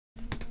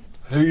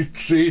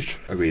Jeez.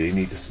 I really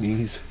need to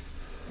sneeze.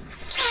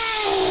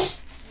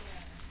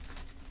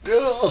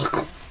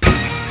 Ugh.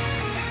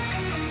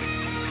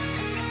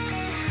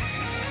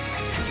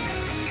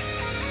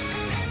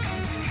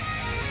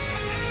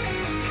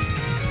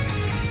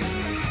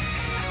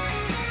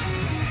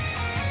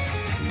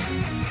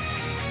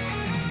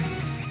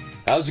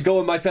 How's it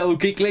going, my fellow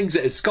geeklings?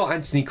 It is Scott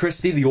Anthony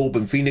Christie, the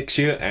Auburn Phoenix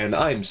here, and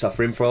I'm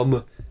suffering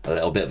from a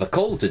little bit of a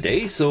cold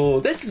today, so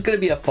this is going to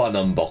be a fun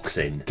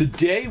unboxing.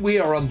 Today we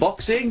are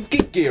unboxing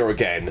Geek Gear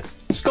again.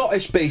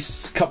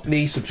 Scottish-based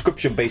company,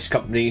 subscription-based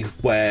company,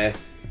 where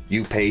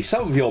you pay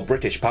some of your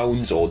British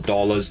pounds or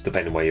dollars,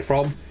 depending where you're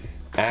from,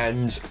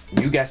 and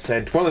you get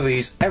sent one of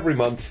these every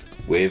month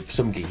with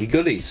some geeky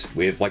goodies,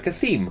 with like a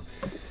theme.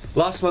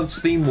 Last month's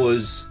theme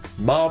was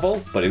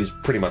Marvel, but it was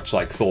pretty much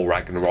like Thor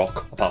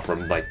Ragnarok, apart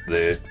from like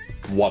the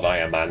one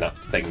Iron Man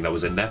thing that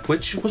was in there,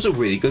 which was a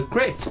really good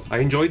crate. I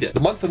enjoyed it. The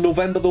month of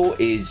November though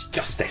is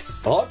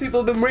Justice. A lot of people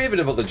have been raving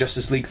about the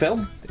Justice League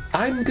film.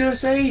 I'm gonna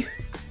say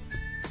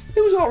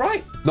it was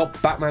alright.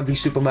 Not Batman v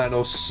Superman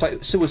or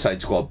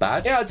Suicide Squad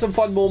bad. It had some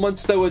fun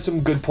moments, there were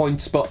some good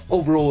points, but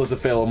overall as a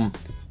film,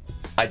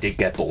 I did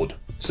get bored.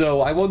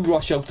 So I won't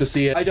rush out to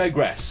see it. I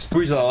digress. The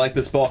reason I like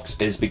this box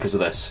is because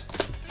of this.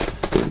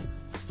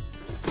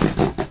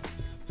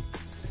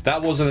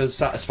 That wasn't as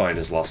satisfying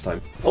as last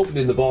time.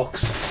 Opening the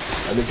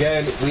box, and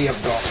again we have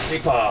got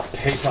paper,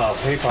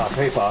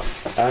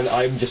 and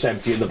I'm just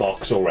emptying the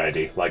box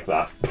already, like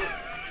that.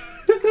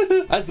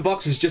 As the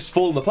box is just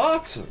falling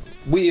apart,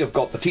 we have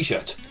got the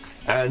t-shirt.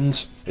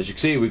 And as you can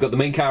see, we've got the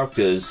main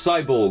characters: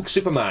 Cyborg,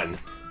 Superman,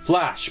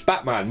 Flash,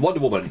 Batman, Wonder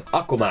Woman,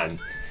 Aquaman.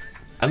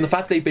 And the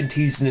fact they've been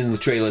teasing in the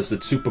trailers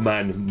that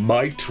Superman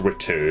might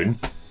return,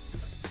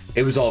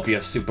 it was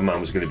obvious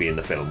Superman was going to be in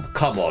the film.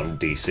 Come on,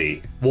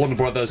 DC. Warner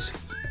Brothers.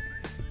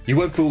 You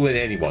weren't fooling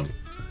anyone.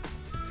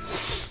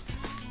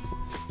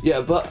 Yeah,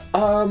 but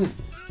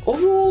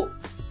overall,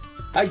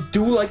 I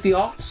do like the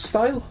art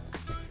style.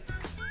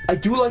 I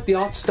do like the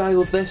art style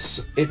of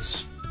this.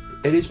 It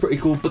is pretty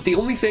cool, but the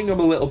only thing I'm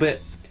a little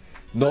bit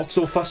not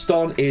so fussed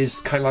on is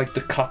kind of like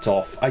the cut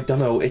off. I don't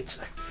know, it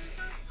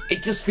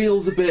just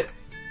feels a bit,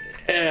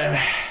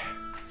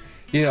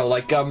 you know,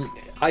 like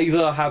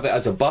either have it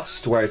as a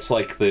bust where it's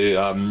like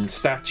the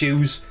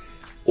statues,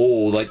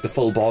 or like the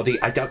full body.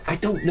 I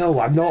don't know.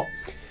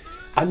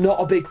 I'm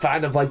not a big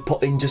fan of like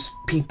putting just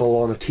people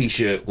on a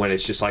t-shirt when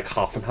it's just like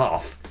half and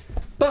half.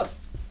 But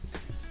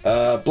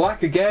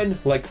black again,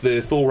 like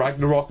the Thor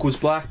Ragnarok was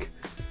black,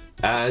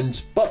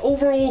 but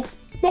overall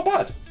not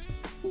bad.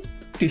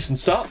 Decent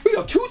start. We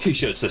got 2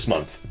 t-shirts this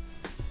month.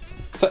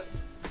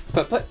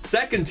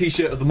 Second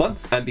t-shirt of the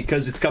month, and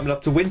because it's coming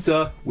up to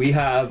winter, we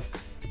have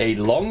a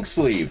long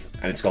sleeve,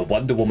 and it's got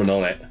Wonder Woman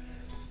on it.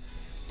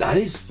 That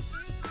is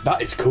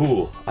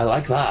cool. I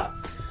like that.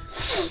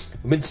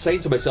 I've been saying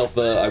to myself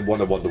that I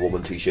want a Wonder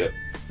Woman t-shirt.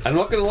 I'm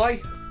not gonna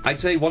lie,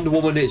 I'd say Wonder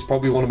Woman is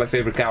probably one of my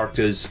favourite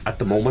characters at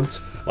the moment.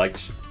 Like,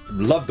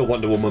 loved the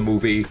Wonder Woman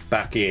movie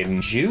back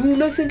in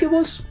June, I think it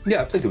was?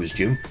 Yeah, I think it was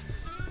June.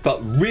 But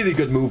really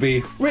good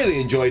movie, really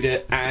enjoyed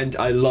it, and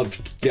I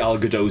loved Gal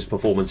Gadot's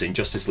performance in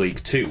Justice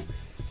League 2.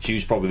 She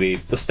was probably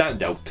the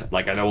standout.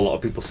 Like, I know a lot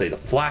of people say The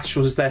Flash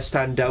was their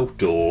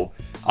standout, or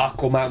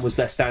Aquaman was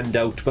their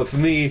standout, but for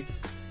me,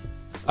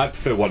 I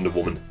prefer Wonder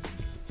Woman.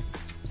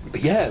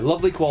 But yeah,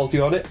 lovely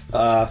quality on it.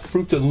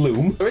 Fruit and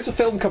Loom. There is a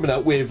film coming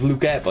out with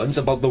Luke Evans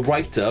about the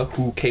writer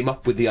who came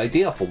up with the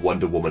idea for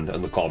Wonder Woman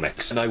and the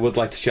comics, and I would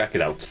like to check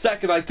it out.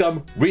 Second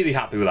item, really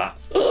happy with that.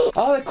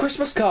 Oh, they're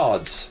Christmas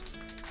cards.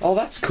 Oh,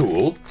 that's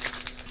cool.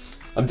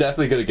 I'm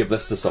definitely going to give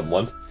this to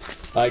someone.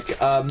 Like,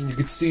 you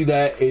can see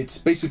there, it's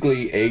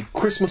basically a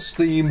Christmas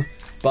theme,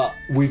 but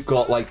we've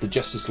got like the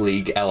Justice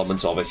League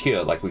elements of it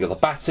here. Like, we got the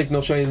bat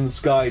signal shining in the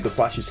sky, the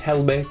Flash's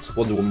helmet,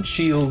 Wonder Woman's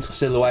shield,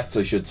 silhouette,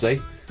 I should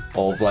say,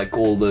 of like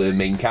all the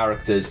main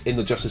characters in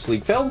the Justice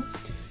League film,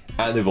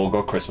 and they've all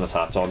got Christmas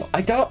hats on.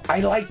 I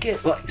like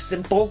it, like,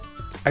 simple.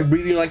 I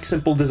really like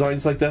simple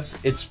designs like this.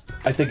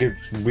 I think it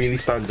really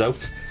stands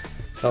out.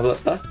 Oh,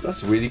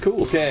 that's really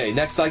cool. Okay,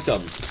 next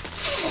item.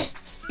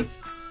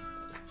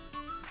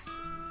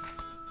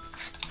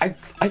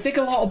 I think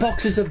a lot of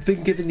boxes have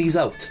been giving these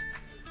out.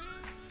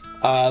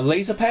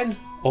 Laser pen?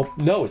 Oh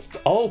no,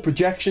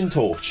 projection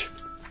torch.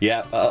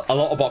 Yeah, a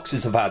lot of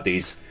boxes have had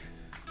these.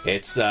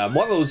 It's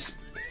one of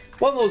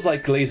those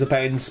like laser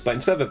pens, but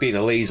instead of it being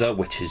a laser,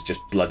 which is just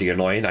bloody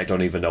annoying, I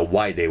don't even know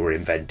why they were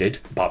invented,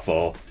 apart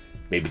for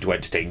maybe to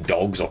entertain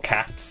dogs or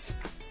cats.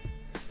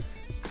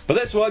 But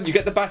this one, you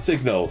get the bat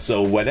signal,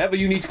 so whenever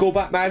you need to call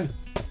Batman,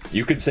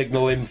 you can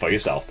signal him for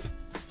yourself.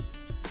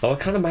 Oh, I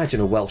can't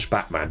imagine a Welsh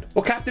Batman.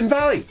 Or Captain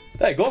Valley.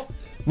 There you go.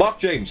 Mark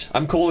James,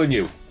 I'm calling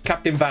you.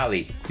 Captain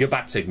Valley, your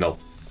bat signal.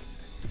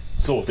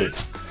 Sorted.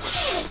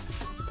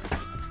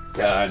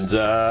 And,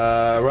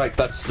 right,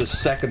 that's the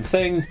second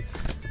thing.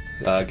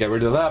 Get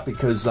rid of that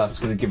because that's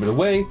going to give it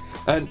away.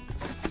 And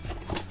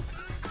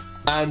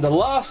the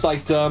last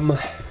item...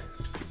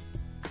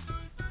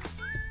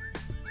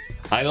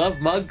 I love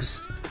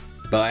mugs,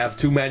 but I have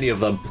too many of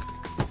them.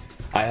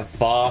 I have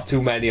far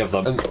too many of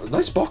them. And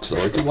nice box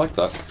though, I do like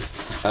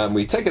that. And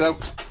we take it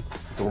out.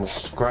 Don't want to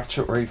scratch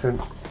it or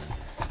anything.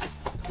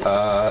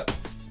 Wow,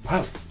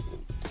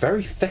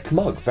 very thick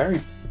mug,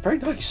 very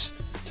nice.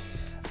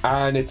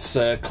 And it's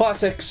a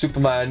classic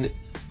Superman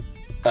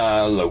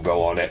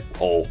logo on it,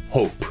 or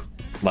Hope.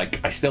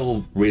 Like, I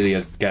still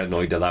really get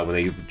annoyed at that when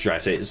they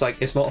dress it. It's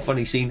like, it's not a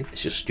funny scene,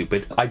 it's just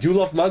stupid. I do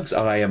love mugs,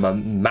 and I am a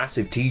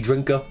massive tea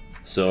drinker,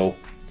 so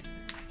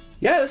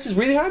yeah, this is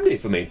really handy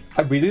for me.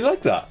 I really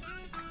like that.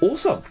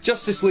 Awesome.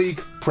 Justice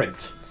League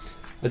print.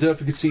 I don't know if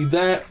you can see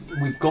there,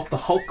 we've got the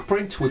Hulk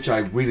print, which I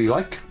really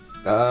like.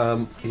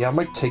 Yeah, I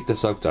might take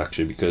this out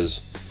actually,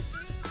 because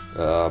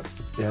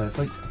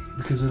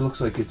because it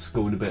looks like it's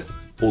going a bit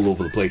all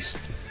over the place.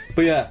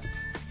 But yeah,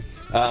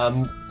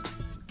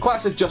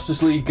 classic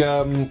Justice League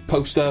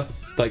poster,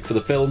 like for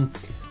the film.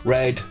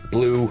 Red,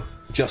 blue,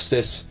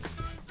 Justice.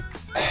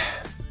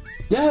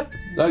 Yeah,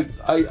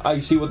 I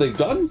see what they've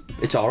done.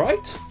 It's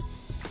alright.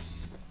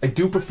 I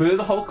do prefer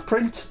the Hulk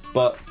print,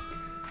 but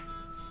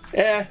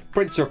yeah,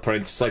 prints are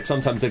prints. Like,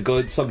 sometimes they're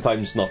good,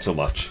 sometimes not so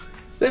much.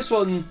 This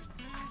one,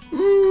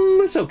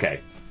 it's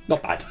okay.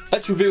 Not bad.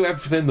 Let's review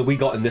everything that we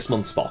got in this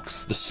month's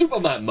box. The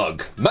Superman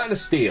mug, Man of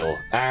Steel,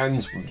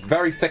 and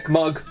very thick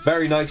mug,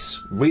 very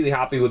nice. Really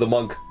happy with the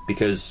mug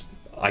because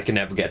I can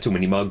never get too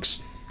many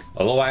mugs,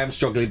 although I am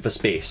struggling for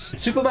space.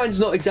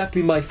 Superman's not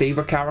exactly my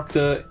favourite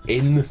character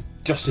in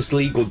Justice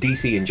League or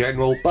DC in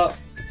general, but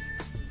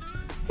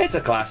it's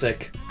a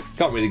classic.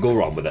 Can't really go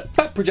wrong with it.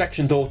 That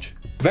projection torch,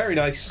 very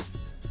nice.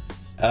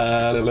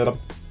 Don't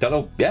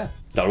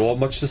know what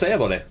much to say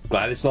about it.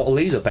 Glad it's not a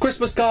laser pen.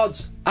 Christmas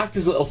cards act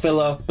as a little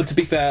filler, but to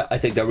be fair, I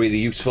think they're really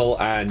useful,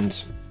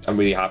 and I'm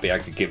really happy I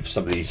could give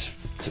some of these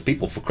to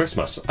people for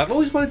Christmas. I've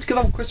always wanted to give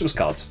out Christmas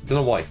cards. Don't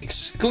know why.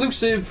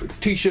 Exclusive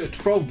t-shirt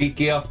from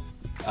Geek,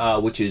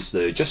 which is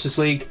the Justice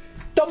League.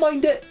 Don't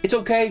mind it. It's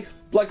okay.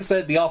 Like I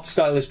said, the art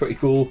style is pretty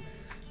cool.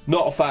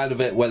 Not a fan of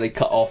it where they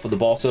cut off at the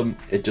bottom.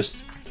 It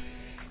just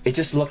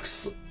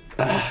looks.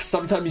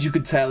 Sometimes you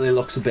could tell it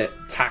looks a bit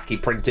tacky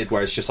printed,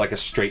 where it's just like a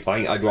straight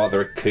line. I'd rather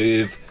a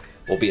curve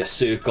or be a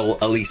circle.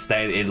 At least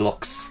then it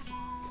looks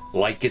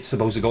like it's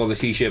supposed to go on the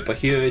t-shirt. But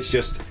here it's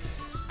just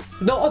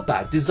not a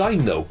bad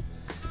design though.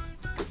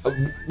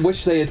 I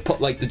wish they had put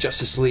like the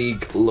Justice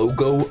League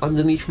logo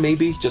underneath,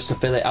 maybe just to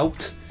fill it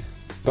out.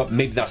 But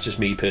maybe that's just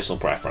me, personal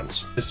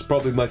preference. This is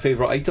probably my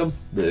favourite item,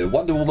 the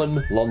Wonder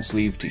Woman long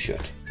sleeve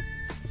t-shirt.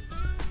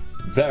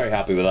 Very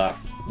happy with that.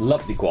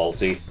 Lovely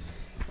quality.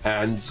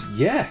 And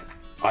yeah,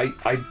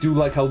 I do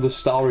like how the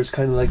star is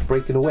kind of like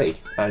breaking away,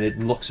 and it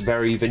looks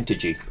very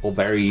vintagey, or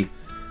very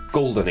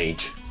golden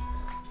age.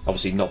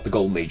 Obviously not the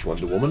golden age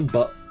Wonder Woman,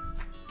 but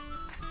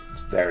it's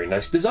a very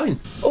nice design.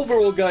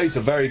 Overall guys,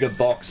 a very good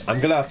box.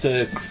 I'm gonna have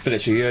to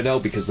finish it here now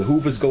because the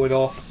Hoover's going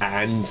off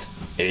and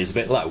it is a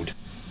bit loud.